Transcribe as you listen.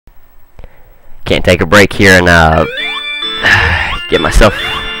Can't take a break here and get myself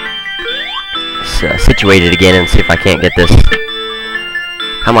situated again and see if I can't get this.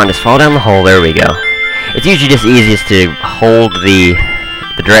 Come on, just fall down the hole. There we go. It's usually just easiest to hold the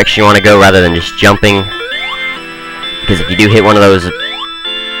direction you want to go rather than just jumping, because if you do hit one of those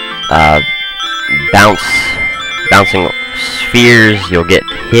bouncing spheres, you'll get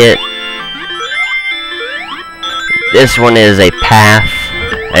hit. This one is a path.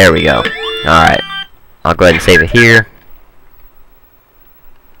 There we go. Alright, I'll go ahead and save it here.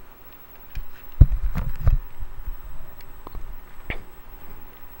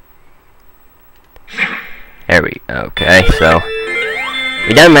 There we go. Okay, so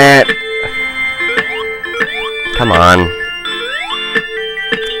we done that. Come on.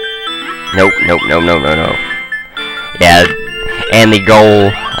 Nope, nope, no, no, no, no. Yeah, and the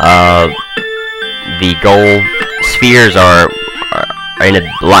goal spheres are in a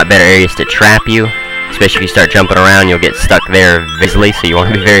lot better areas to trap you. Especially if you start jumping around, you'll get stuck there visually, so you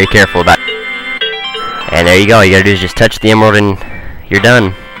want to be very careful about it. And there you go. All you gotta do is just touch the emerald and you're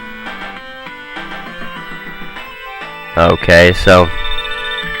done. Okay, so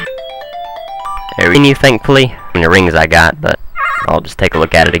there we go, thankfully. And the rings I got, but I'll just take a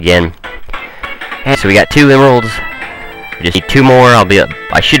look at it again. And so we got 2 emeralds. We just need 2 more.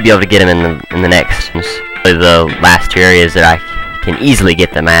 I should be able to get them in the next. The last 2 areas that I can easily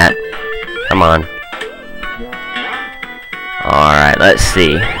get them at. Come on. Alright, let's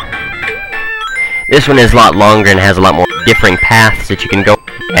see. This one is a lot longer and has a lot more differing paths that you can go.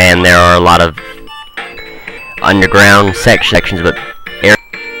 And there are a lot of underground sections, but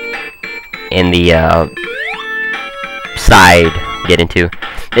in the side get into.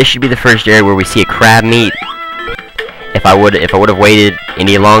 This should be the first area where we see a crab meat. If I would have waited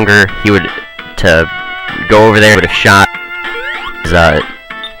any longer, he would go over there, would have shot his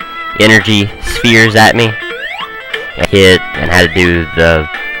energy spheres at me, and hit, and had to do the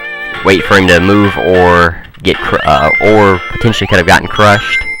wait for him to move or get or potentially could have gotten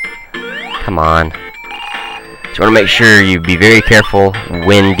crushed. Come on. So you want to make sure you be very careful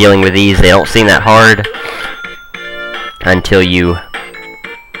when dealing with these. They don't seem that hard until you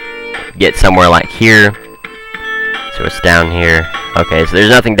get somewhere like here. So it's down here. Okay, so there's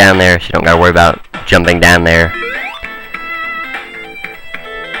nothing down there, so you don't gotta worry about jumping down there.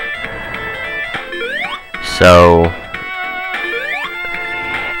 So,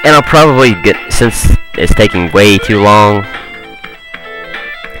 and I'll probably get, since it's taking way too long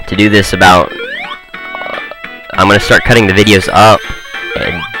to do this, I'm gonna start cutting the videos up,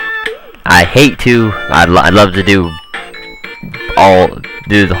 and I'd love to do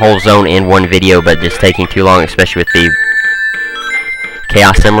the whole zone in one video, but just taking too long, especially with the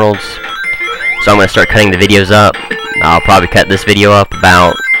Chaos Emeralds. So I'm gonna start cutting the videos up. I'll probably cut this video up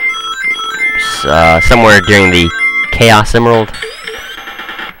about somewhere during the Chaos Emerald,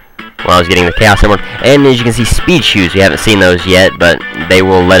 when I was getting the Chaos Emerald. And as you can see, speed shoes, we haven't seen those yet, but they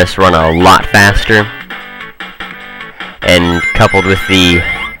will let us run a lot faster. And coupled with the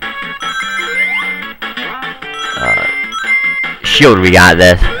shield we got,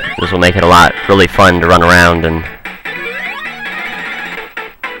 this will make it really fun to run around. And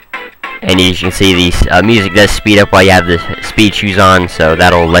as you can see, the music does speed up while you have the speed shoes on, so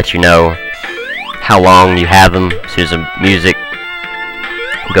that'll let you know how long you have them. As soon as the music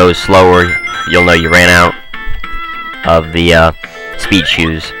goes slower, you'll know you ran out of the speed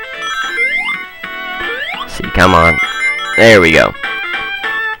shoes. Let's see, come on. There we go.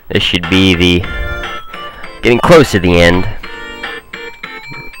 This should be getting close to the end.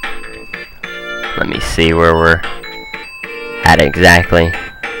 Let me see where we're at exactly.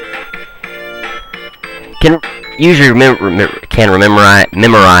 Can usually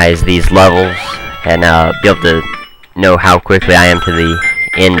memorize these levels and be able to know how quickly I am to the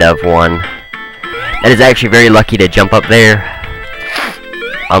end of one. That is actually very lucky to jump up there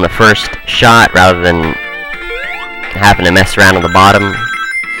on the first shot rather than having to mess around on the bottom.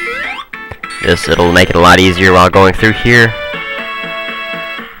 It'll make it a lot easier while going through here.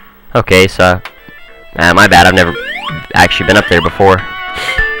 Okay, so my bad, I've never actually been up there before.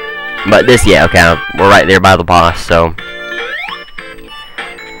 But this, yeah, okay, we're right there by the boss, so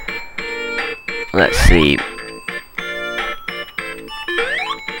let's see.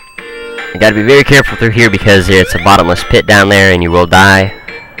 You gotta be very careful through here because it's a bottomless pit down there and you will die.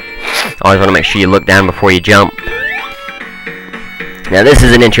 Always want to make sure you look down before you jump. Now this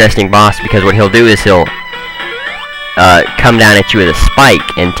is an interesting boss because what he'll do is he'll come down at you with a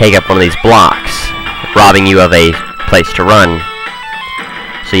spike and take up one of these blocks, robbing you of a place to run.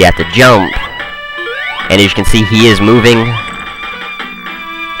 So you have to jump, and as you can see, he is moving.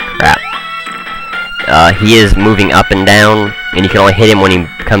 Crap. He is moving up and down, and you can only hit him when he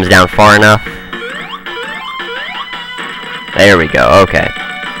comes down far enough. There we go, okay.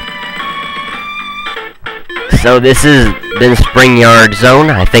 So this has been Spring Yard Zone.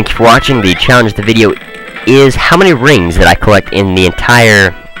 I thank you for watching. The challenge of the video is how many rings did I collect in the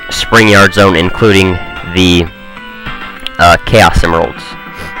entire Spring Yard Zone, including the Chaos Emeralds.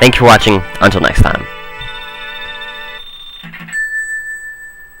 Thank you for watching. Until next time.